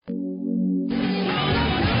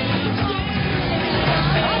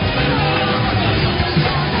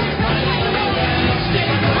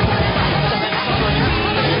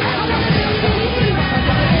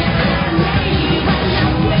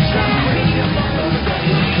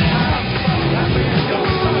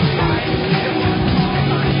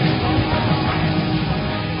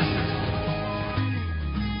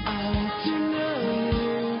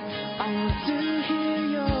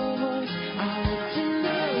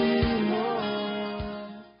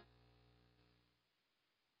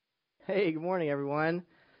Hey, good morning, everyone.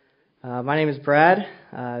 My name is Brad.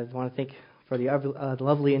 I want to thank for the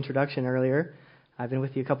lovely introduction earlier. I've been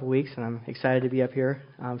with you a couple weeks, and I'm excited to be up here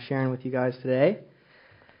sharing with you guys today.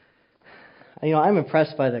 I'm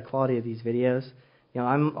impressed by the quality of these videos.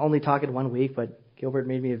 I'm only talking 1 week, but Gilbert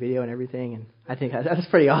made me a video and everything, and I think that's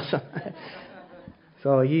pretty awesome.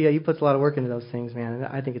 So he puts a lot of work into those things, man, and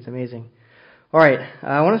I think it's amazing. All right,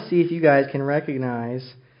 I want to see if you guys can recognize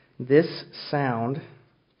this sound.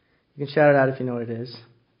 You can shout it out if you know what it is.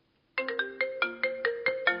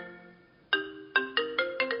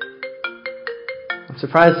 I'm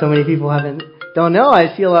surprised so many people don't know.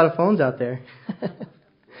 I see a lot of phones out there.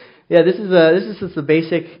 Yeah, this is just the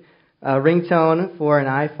basic ringtone for an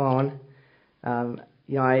iPhone.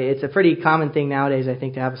 It's a pretty common thing nowadays, I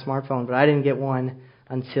think, to have a smartphone, but I didn't get one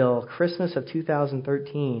until Christmas of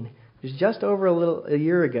 2013. It was just over a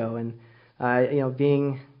year ago, and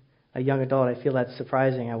being a young adult, I feel that's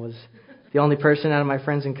surprising. I was the only person out of my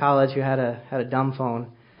friends in college who had a dumb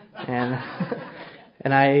phone, and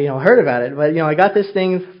and I heard about it. But I got this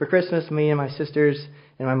thing for Christmas. Me and my sisters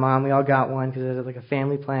and my mom, we all got one because it was like a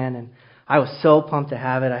family plan, and I was so pumped to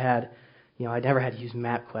have it. I never had to use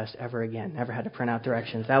MapQuest ever again. Never had to print out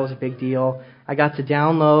directions. That was a big deal. I got to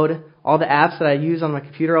download all the apps that I use on my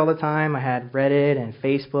computer all the time. I had Reddit and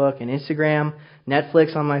Facebook and Instagram,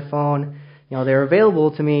 Netflix on my phone. They were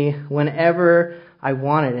available to me whenever I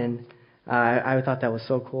wanted, and I thought that was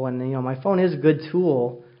so cool. And my phone is a good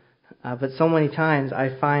tool, but so many times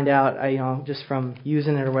I find out, just from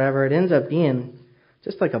using it or whatever, it ends up being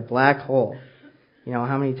just like a black hole.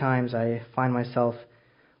 How many times I find myself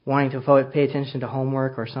wanting to pay attention to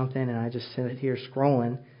homework or something, and I just sit here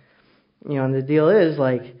scrolling. And the deal is,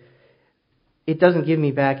 it doesn't give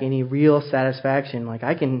me back any real satisfaction.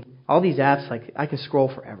 All these apps, I can scroll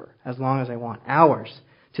forever, as long as I want, hours,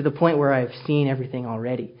 to the point where I've seen everything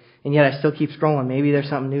already. And yet I still keep scrolling. Maybe there's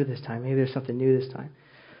something new this time. Maybe there's something new this time.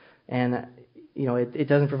 And, it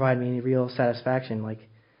doesn't provide me any real satisfaction.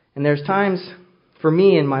 And there's times for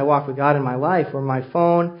me in my walk with God in my life where my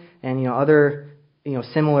phone and, other,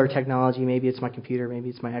 similar technology, maybe it's my computer, maybe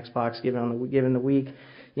it's my Xbox given the week,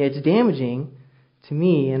 it's damaging to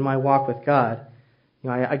me in my walk with God.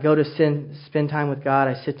 I go to spend time with God.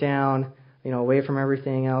 I sit down, away from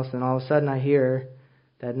everything else, and all of a sudden I hear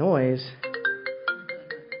that noise,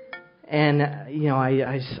 and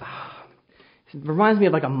it reminds me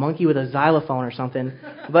of like a monkey with a xylophone or something.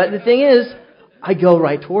 But the thing is, I go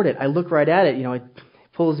right toward it. I look right at it. It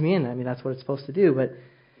pulls me in. I mean, that's what it's supposed to do. But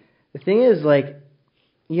the thing is,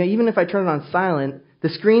 even if I turn it on silent, the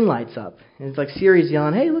screen lights up, and it's like Siri's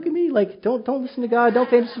yelling, "Hey, look at me! Don't listen to God. Don't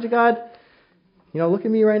pay attention to God. Look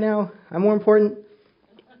at me right now. I'm more important."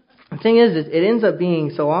 The thing is, it ends up being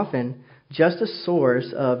so often just a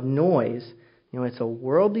source of noise. It's a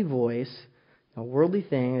worldly voice, a worldly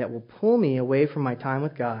thing that will pull me away from my time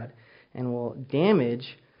with God and will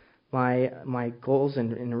damage my goals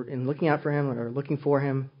in looking out for Him or looking for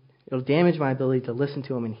Him. It'll damage my ability to listen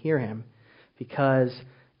to Him and hear Him because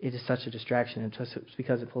it is such a distraction and just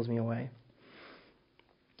because it pulls me away.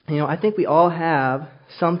 I think we all have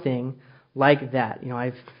something like that.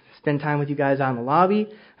 I've spent time with you guys out in the lobby.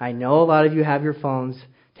 I know a lot of you have your phones,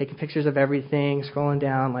 taking pictures of everything, scrolling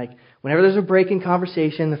down. Whenever there's a break in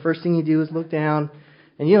conversation, the first thing you do is look down.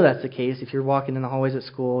 And that's the case. If you're walking in the hallways at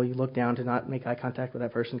school, you look down to not make eye contact with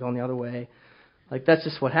that person going the other way. That's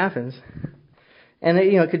just what happens. And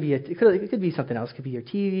it could be something else. It could be your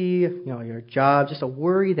TV, your job, just a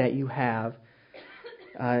worry that you have.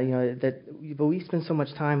 But we spend so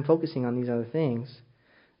much time focusing on these other things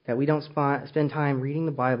that we don't spend time reading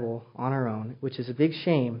the Bible on our own, which is a big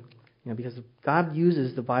shame, because God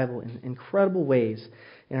uses the Bible in incredible ways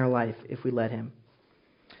in our life if we let Him.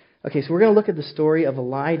 Okay, so we're going to look at the story of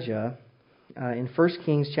Elijah in 1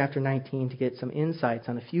 Kings chapter 19 to get some insights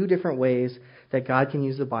on a few different ways that God can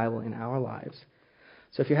use the Bible in our lives.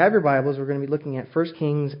 So if you have your Bibles, we're going to be looking at 1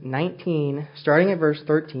 Kings 19, starting at verse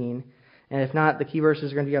 13. And if not, the key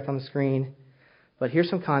verses are going to be up on the screen. But here's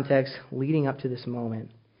some context leading up to this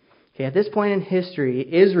moment. Okay, at this point in history,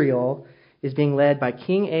 Israel is being led by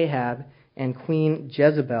King Ahab and Queen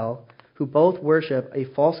Jezebel, who both worship a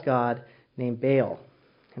false god named Baal.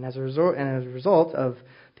 And as a result of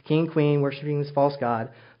the king and queen worshiping this false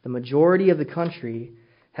god, the majority of the country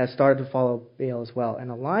has started to follow Baal as well. And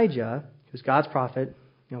Elijah, who's God's prophet,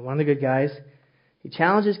 one of the good guys, he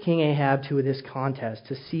challenges King Ahab to this contest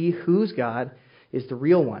to see whose God is the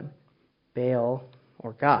real one, Baal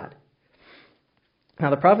or God. Now,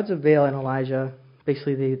 the prophets of Baal and Elijah,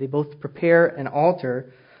 basically, they both prepare an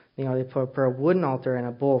altar. They prepare a wooden altar and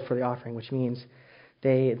a bull for the offering, which means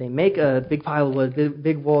They make a big pile of wood,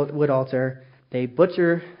 big wood altar. They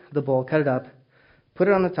butcher the bull, cut it up, put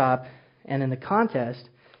it on the top, and then the contest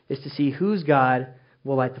is to see whose god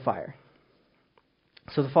will light the fire.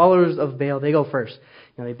 So the followers of Baal, they go first.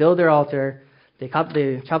 They build their altar, they chop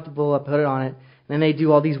the bull up, put it on it, and then they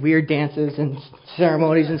do all these weird dances and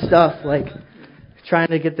ceremonies and stuff, like trying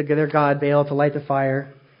to get their god Baal to light the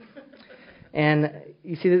fire. And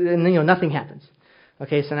you see, and nothing happens.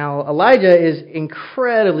 Okay, so now Elijah is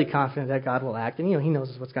incredibly confident that God will act, and he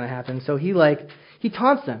knows what's going to happen. So he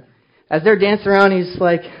taunts them as they're dancing around. He's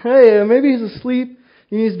like, "Hey, maybe he's asleep.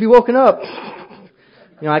 He needs to be woken up."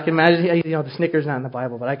 I can imagine. The snicker's not in the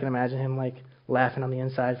Bible, but I can imagine him laughing on the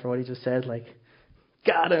inside for what he just said.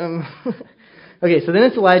 Got him. Okay, so then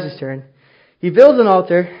it's Elijah's turn. He builds an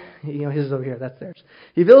altar. His is over here. That's theirs.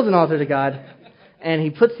 He builds an altar to God, and he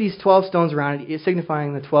puts these 12 stones around it,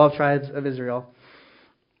 signifying the 12 tribes of Israel.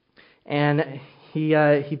 And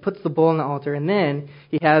he puts the bull on the altar, and then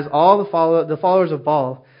he has all the followers of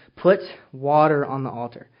Baal put water on the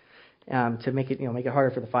altar to make it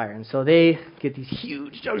harder for the fire. And so they get these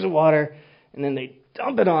huge jugs of water, and then they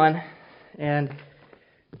dump it on, and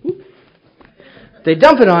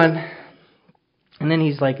then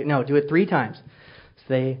he's like, "No, do it 3 times." So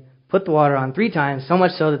they put the water on 3 times, so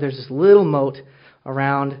much so that there's this little moat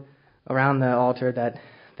around the altar that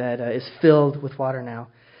is filled with water now.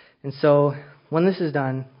 And so when this is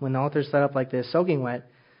done, when the altar is set up like this, soaking wet,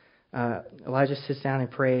 Elijah sits down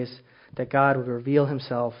and prays that God would reveal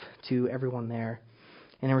himself to everyone there.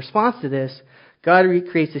 And in response to this, God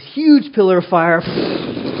recreates this huge pillar of fire,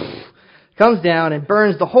 comes down and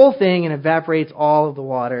burns the whole thing and evaporates all of the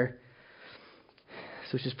water.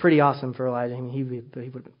 So which is pretty awesome for Elijah. He would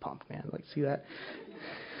have been pumped, man. See that?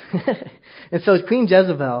 And so Queen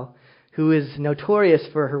Jezebel, who is notorious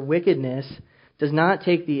for her wickedness, does not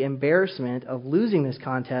take the embarrassment of losing this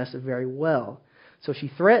contest very well. So she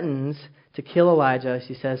threatens to kill Elijah.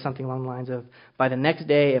 She says something along the lines of, "By the next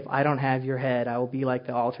day, if I don't have your head, I will be like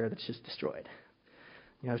the altar that's just destroyed."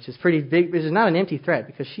 Which is pretty big. This is not an empty threat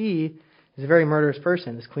because she is a very murderous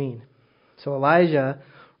person, this queen. So Elijah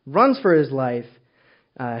runs for his life,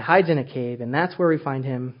 hides in a cave, and that's where we find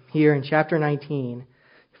him here in chapter 19,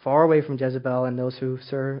 far away from Jezebel and those who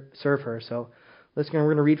serve her. So we're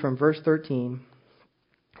going to read from verse 13.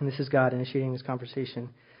 And this is God initiating this conversation.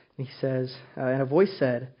 And he says, and a voice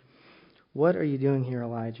said, "What are you doing here,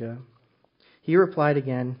 Elijah?" He replied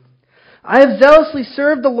again, "I have zealously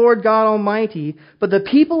served the Lord God Almighty, but the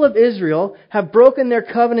people of Israel have broken their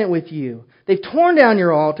covenant with you. They've torn down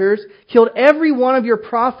your altars, killed every one of your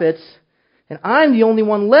prophets, and I'm the only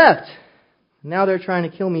one left. Now they're trying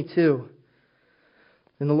to kill me too."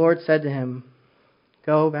 Then the Lord said to him,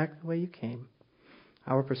 "Go back the way you came.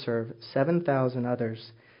 I will preserve 7,000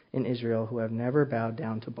 others in Israel who have never bowed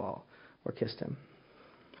down to Baal or kissed him."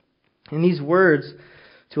 In these words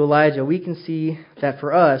to Elijah, we can see that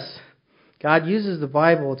for us, God uses the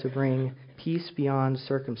Bible to bring peace beyond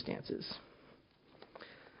circumstances.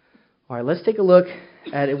 All right, let's take a look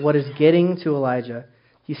at what is getting to Elijah.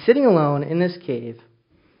 He's sitting alone in this cave.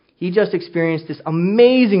 He just experienced this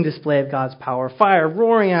amazing display of God's power, fire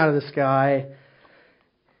roaring out of the sky.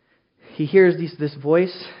 He hears this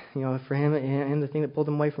voice, for him, and the thing that pulled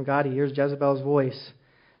him away from God, he hears Jezebel's voice.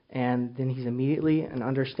 And then he's immediately and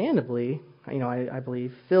understandably, I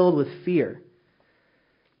believe, filled with fear.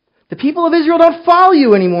 The people of Israel don't follow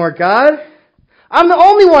you anymore, God. I'm the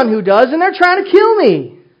only one who does, and they're trying to kill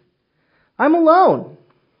me. I'm alone.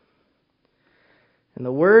 And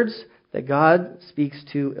the words that God speaks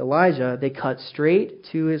to Elijah, they cut straight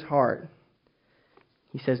to his heart.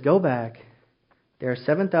 He says, "Go back. There are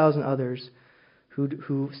 7,000 others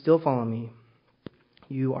who still follow me.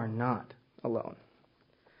 You are not alone."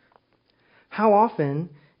 How often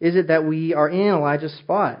is it that we are in Elijah's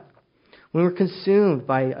spot? When we're consumed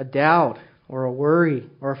by a doubt or a worry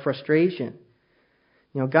or a frustration.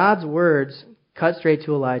 God's words cut straight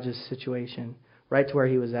to Elijah's situation, right to where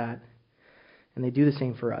he was at. And they do the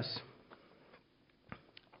same for us.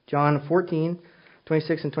 John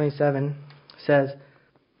 14:26 and 27 says,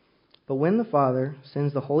 "But when the Father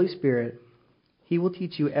sends the Holy Spirit, He will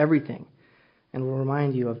teach you everything and will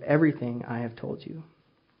remind you of everything I have told you.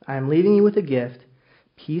 I am leaving you with a gift,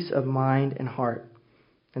 peace of mind and heart.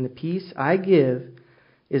 And the peace I give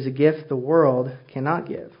is a gift the world cannot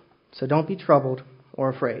give. So don't be troubled or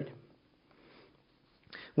afraid."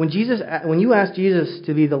 When you ask Jesus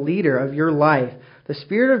to be the leader of your life, the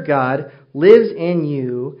Spirit of God lives in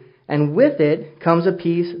you, and with it comes a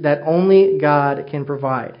peace that only God can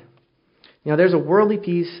provide. There's a worldly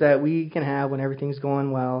peace that we can have when everything's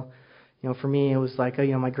going well. For me, it was like,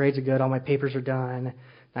 my grades are good, all my papers are done.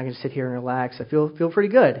 I can sit here and relax. I feel pretty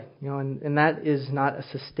good, and that is not a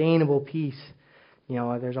sustainable peace.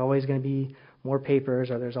 There's always going to be more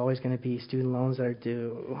papers, or there's always going to be student loans that are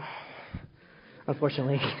due.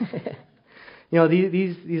 Unfortunately,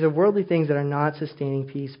 these are worldly things that are not sustaining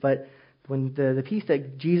peace. But when the peace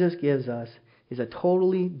that Jesus gives us is a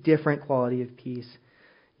totally different quality of peace.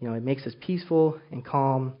 It makes us peaceful and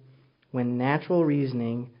calm when natural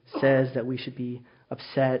reasoning says that we should be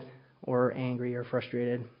upset or angry or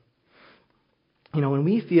frustrated. When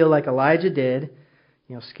we feel like Elijah did,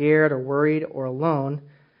 scared or worried or alone,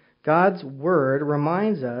 God's Word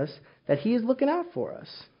reminds us that He is looking out for us.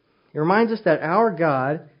 It reminds us that our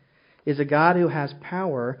God is a God who has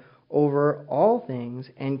power over all things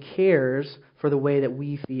and cares for the way that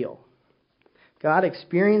we feel. God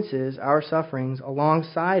experiences our sufferings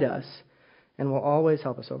alongside us and will always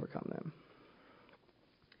help us overcome them.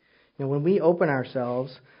 When we open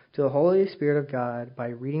ourselves to the Holy Spirit of God by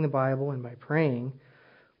reading the Bible and by praying,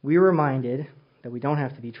 we're reminded that we don't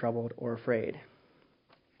have to be troubled or afraid.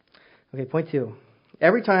 Okay, point 2.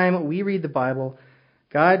 Every time we read the Bible,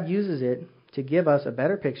 God uses it to give us a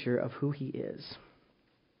better picture of who He is.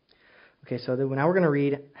 Okay, so now we're going to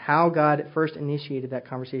read how God first initiated that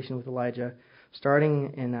conversation with Elijah,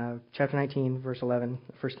 starting in chapter 19, verse 11,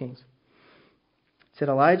 1 Kings. It said,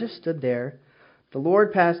 Elijah stood there. The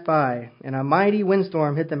Lord passed by, and a mighty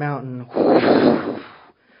windstorm hit the mountain.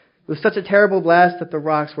 It was such a terrible blast that the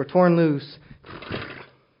rocks were torn loose.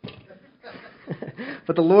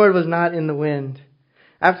 But the Lord was not in the wind.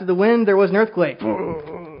 After the wind, there was an earthquake.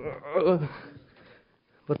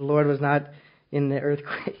 But the Lord was not in the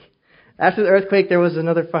earthquake. After the earthquake, there was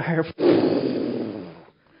another fire.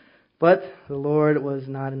 But the Lord was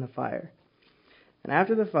not in the fire. And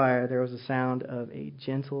after the fire, there was a sound of a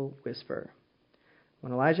gentle whisper.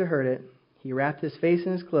 When Elijah heard it, he wrapped his face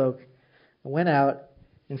in his cloak and went out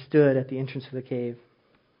and stood at the entrance of the cave.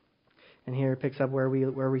 And here it picks up where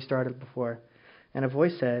we started before. And a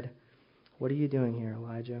voice said, "What are you doing here,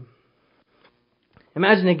 Elijah?"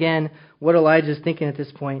 Imagine again what Elijah is thinking at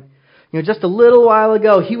this point. Just a little while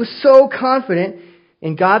ago, he was so confident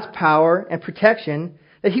in God's power and protection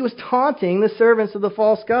that he was taunting the servants of the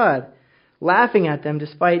false god, laughing at them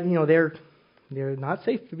despite, they're not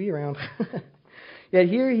safe to be around. Yet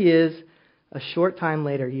here he is, a short time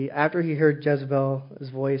later, after he heard Jezebel's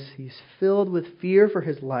voice, he's filled with fear for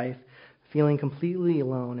his life, feeling completely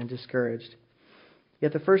alone and discouraged.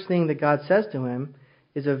 Yet the first thing that God says to him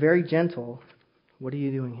is a very gentle, "What are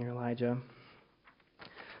you doing here, Elijah?"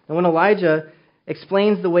 And when Elijah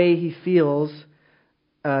explains the way he feels,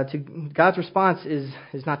 God's response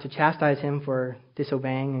is not to chastise him for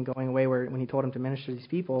disobeying and going away when he told him to minister to these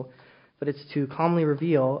people, but it's to calmly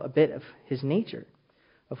reveal a bit of his nature,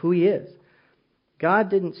 of who he is. God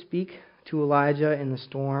didn't speak to Elijah in the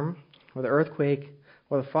storm or the earthquake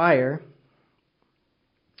or the fire.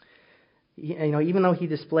 Even though he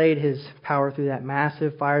displayed his power through that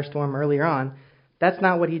massive firestorm earlier on, that's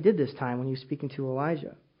not what he did this time when he was speaking to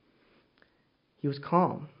Elijah. He was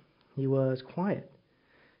calm. He was quiet.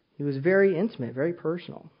 He was very intimate, very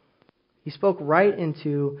personal. He spoke right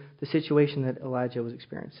into the situation that Elijah was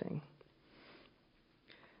experiencing.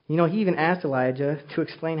 He even asked Elijah to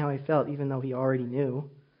explain how he felt, even though he already knew.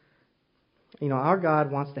 Our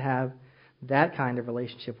God wants to have that kind of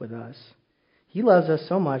relationship with us. He loves us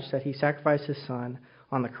so much that He sacrificed His Son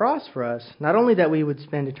on the cross for us, not only that we would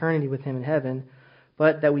spend eternity with Him in heaven,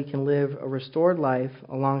 but that we can live a restored life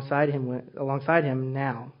alongside Him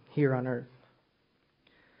now, here on earth.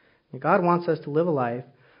 God wants us to live a life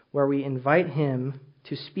where we invite Him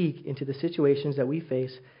to speak into the situations that we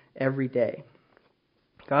face every day.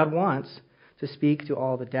 God wants to speak to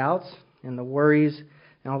all the doubts and the worries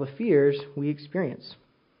and all the fears we experience.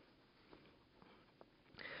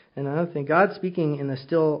 And another thing, God speaking in the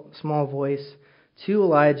still small voice to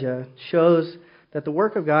Elijah shows that the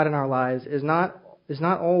work of God in our lives is not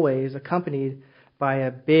always accompanied by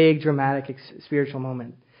a big dramatic spiritual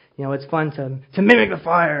moment. It's fun to mimic the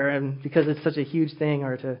fire, and because it's such a huge thing,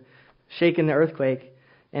 or to shake in the earthquake.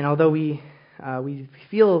 And although we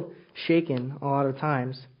feel shaken a lot of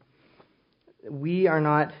times, we are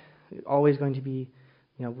not always going to be,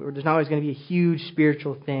 there's not always going to be a huge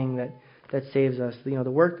spiritual thing that saves us. The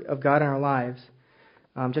work of God in our lives,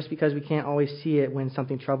 just because we can't always see it when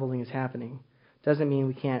something troubling is happening, doesn't mean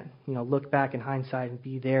we can't, look back in hindsight and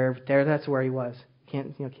be there. That's where He was.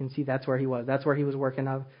 Can see that's where He was. That's where He was working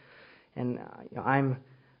up. And I'm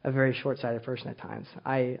a very short-sighted person at times.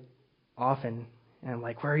 I often am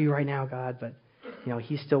like, "Where are you right now, God?" But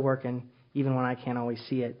He's still working, even when I can't always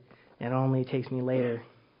see it. And it only takes me later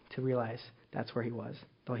to realize that's where he was,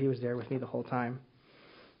 though he was there with me the whole time.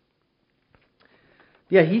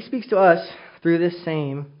 Yeah, he speaks to us through this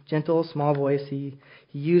same gentle, small voice he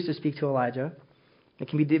used to speak to Elijah. It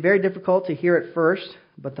can be very difficult to hear at first,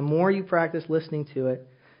 but the more you practice listening to it,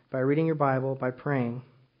 by reading your Bible, by praying,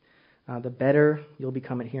 the better you'll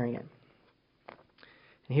become at hearing it.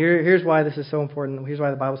 And here's why this is so important. Here's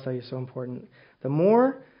why the Bible study is so important. The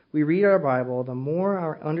more we read our Bible, the more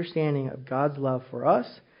our understanding of God's love for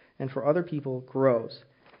us and for other people grows.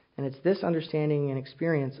 And it's this understanding and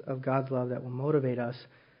experience of God's love that will motivate us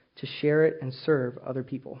to share it and serve other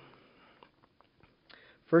people.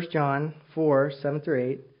 1 John 4,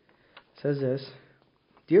 7-8 says this,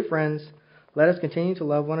 "Dear friends, let us continue to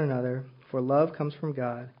love one another, for love comes from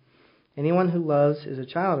God. Anyone who loves is a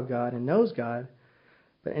child of God and knows God,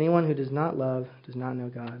 but anyone who does not love does not know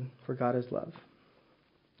God, for God is love."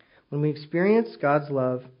 When we experience God's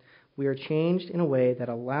love, we are changed in a way that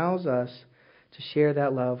allows us to share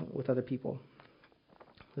that love with other people.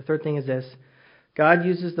 The third thing is this: God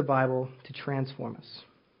uses the Bible to transform us.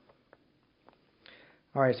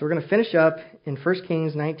 All right, so we're going to finish up in 1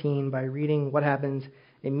 Kings 19 by reading what happens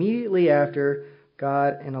immediately after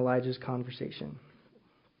God and Elijah's conversation.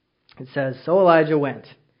 It says, "So Elijah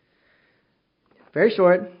went." Very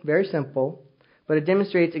short, very simple, but it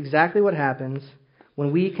demonstrates exactly what happens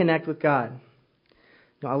when we connect with God.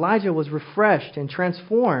 Now, Elijah was refreshed and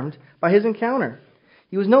transformed by his encounter.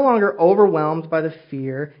 He was no longer overwhelmed by the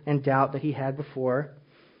fear and doubt that he had before.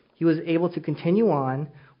 He was able to continue on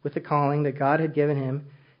with the calling that God had given him,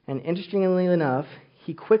 and interestingly enough,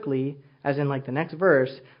 he quickly, as in like the next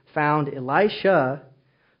verse, found Elisha,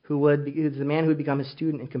 who was the man who would become his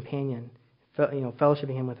student and companion,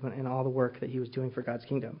 fellowshipping him with him in all the work that he was doing for God's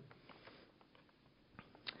kingdom.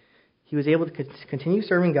 He was able to continue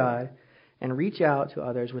serving God and reach out to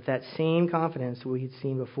others with that same confidence we had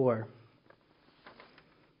seen before.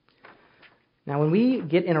 Now, when we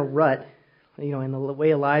get in a rut, in the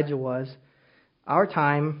way Elijah was, our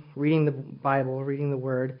time reading the Bible, reading the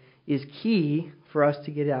Word, is key for us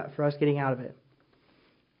getting out of it.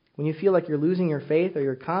 When you feel like you're losing your faith or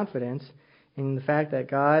your confidence in the fact that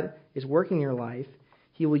God is working in your life,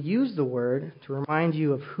 He will use the Word to remind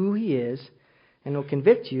you of who He is, and will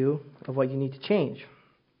convict you of what you need to change.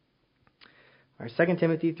 Our 2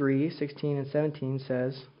 Timothy 3, 16 and 17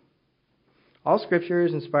 says, "All Scripture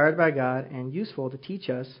is inspired by God and useful to teach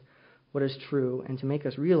us what is true and to make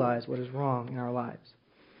us realize what is wrong in our lives.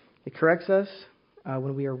 It corrects us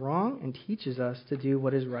when we are wrong and teaches us to do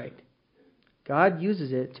what is right. God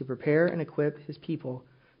uses it to prepare and equip His people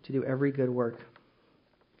to do every good work."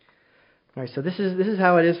 All right, so this is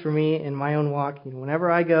how it is for me in my own walk. Whenever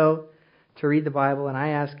I go to read the Bible and I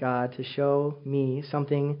ask God to show me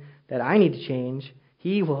something that I need to change,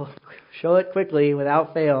 He will show it quickly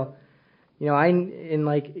without fail. He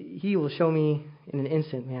will show me in an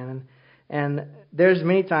instant, man. And there's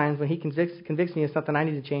many times when He convicts me of something I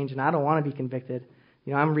need to change, and I don't want to be convicted.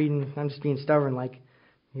 I'm just being stubborn,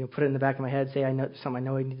 put it in the back of my head, say I know something I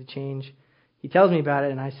know I need to change. He tells me about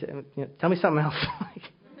it, and I say, tell me something else.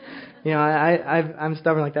 I'm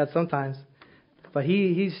stubborn like that sometimes. But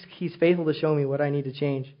He's faithful to show me what I need to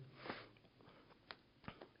change.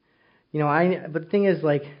 But the thing is,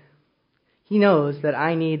 He knows that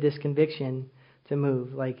I need this conviction to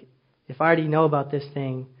move. If I already know about this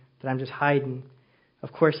thing that I'm just hiding,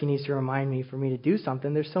 of course He needs to remind me for me to do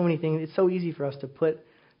something. There's so many things. It's so easy for us to put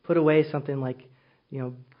away something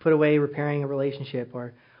put away repairing a relationship,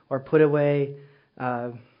 or put away,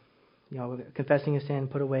 confessing a sin,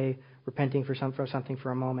 put away repenting for something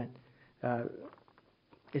for a moment.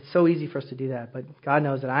 It's so easy for us to do that, but God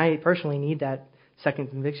knows that I personally need that second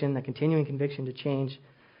conviction, that continuing conviction to change,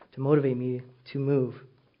 to motivate me to move.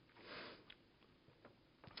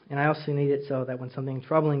 And I also need it so that when something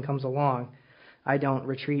troubling comes along, I don't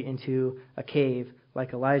retreat into a cave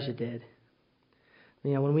like Elijah did.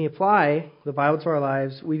 When we apply the Bible to our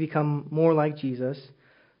lives, we become more like Jesus,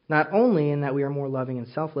 not only in that we are more loving and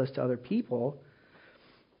selfless to other people,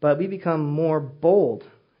 but we become more bold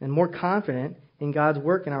and more confident in God's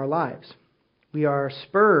work in our lives. We are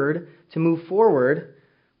spurred to move forward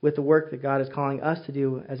with the work that God is calling us to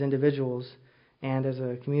do as individuals and as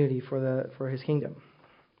a community for His kingdom.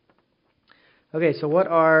 Okay, so what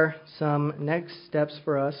are some next steps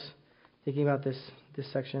for us thinking about this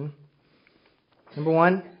section? Number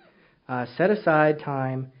one, set aside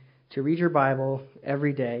time to read your Bible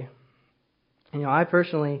every day. I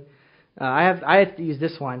personally, I have to use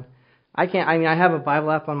this one. I have a Bible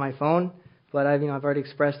app on my phone, but I've already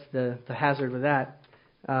expressed the hazard with that.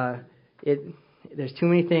 There's too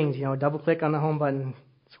many things. Double click on the home button,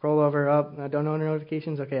 scroll over, I don't know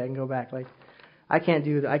notifications. Okay, I can go back. Like, I can't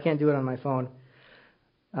do it on my phone.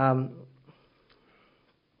 And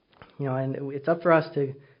it's up for us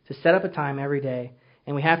to set up a time every day,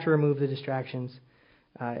 and we have to remove the distractions.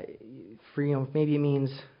 Maybe it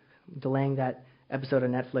means delaying that episode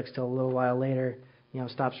of Netflix till a little while later.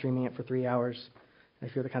 Stop streaming it for 3 hours.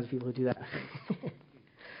 If you're the kinds of people who do that,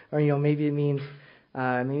 or maybe it means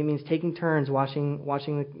taking turns watching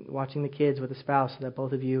the kids with a spouse, so that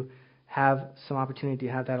both of you have some opportunity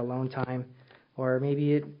to have that alone time. Or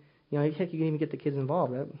maybe heck, you can even get the kids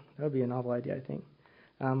involved. That would be a novel idea, I think.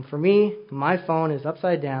 For me, my phone is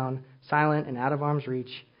upside down, silent, and out of arm's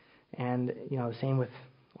reach. And, the same with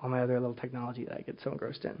all my other little technology that I get so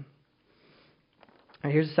engrossed in. All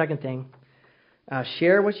right, here's the second thing.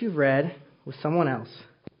 Share what you've read with someone else.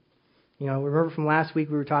 Remember from last week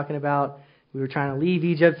we were talking about we were trying to leave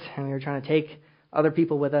Egypt and we were trying to take other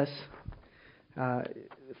people with us.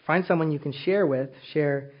 Find someone you can share with.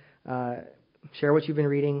 Share what you've been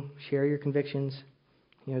reading. Share your convictions.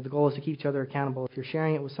 The goal is to keep each other accountable. If you're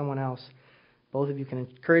sharing it with someone else, both of you can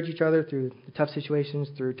encourage each other through the tough situations,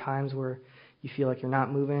 through times where you feel like you're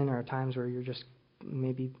not moving, or times where you're just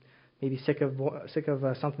maybe sick of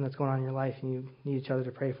something that's going on in your life and you need each other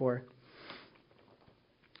to pray for.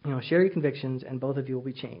 Share your convictions, and both of you will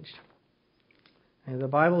be changed. And the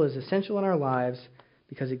Bible is essential in our lives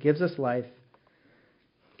because it gives us life.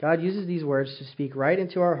 God uses these words to speak right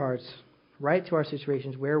into our hearts, right to our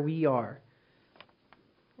situations where we are.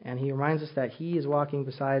 And He reminds us that He is walking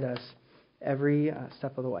beside us every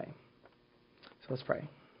step of the way. So let's pray.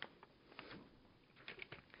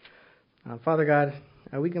 Father God,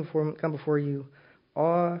 we can come before you in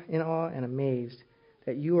awe and amazed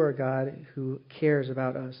that you are a God who cares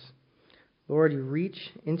about us. Lord, you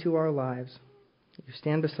reach into our lives. You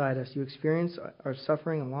stand beside us. You experience our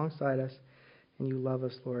suffering alongside us, and you love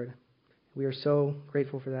us, Lord. We are so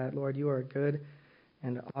grateful for that. Lord, you are a good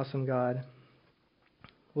and awesome God.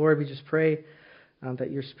 Lord, we just pray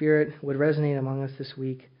that your Spirit would resonate among us this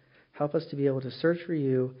week. Help us to be able to search for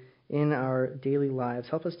you in our daily lives.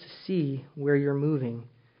 Help us to see where you're moving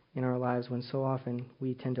in our lives when so often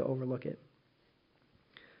we tend to overlook it.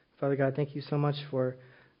 Father God, thank you so much for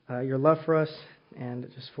your love for us and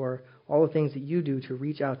just for all the things that you do to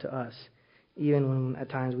reach out to us, even when at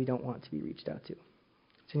times we don't want to be reached out to.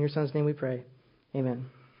 It's in your Son's name we pray.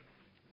 Amen.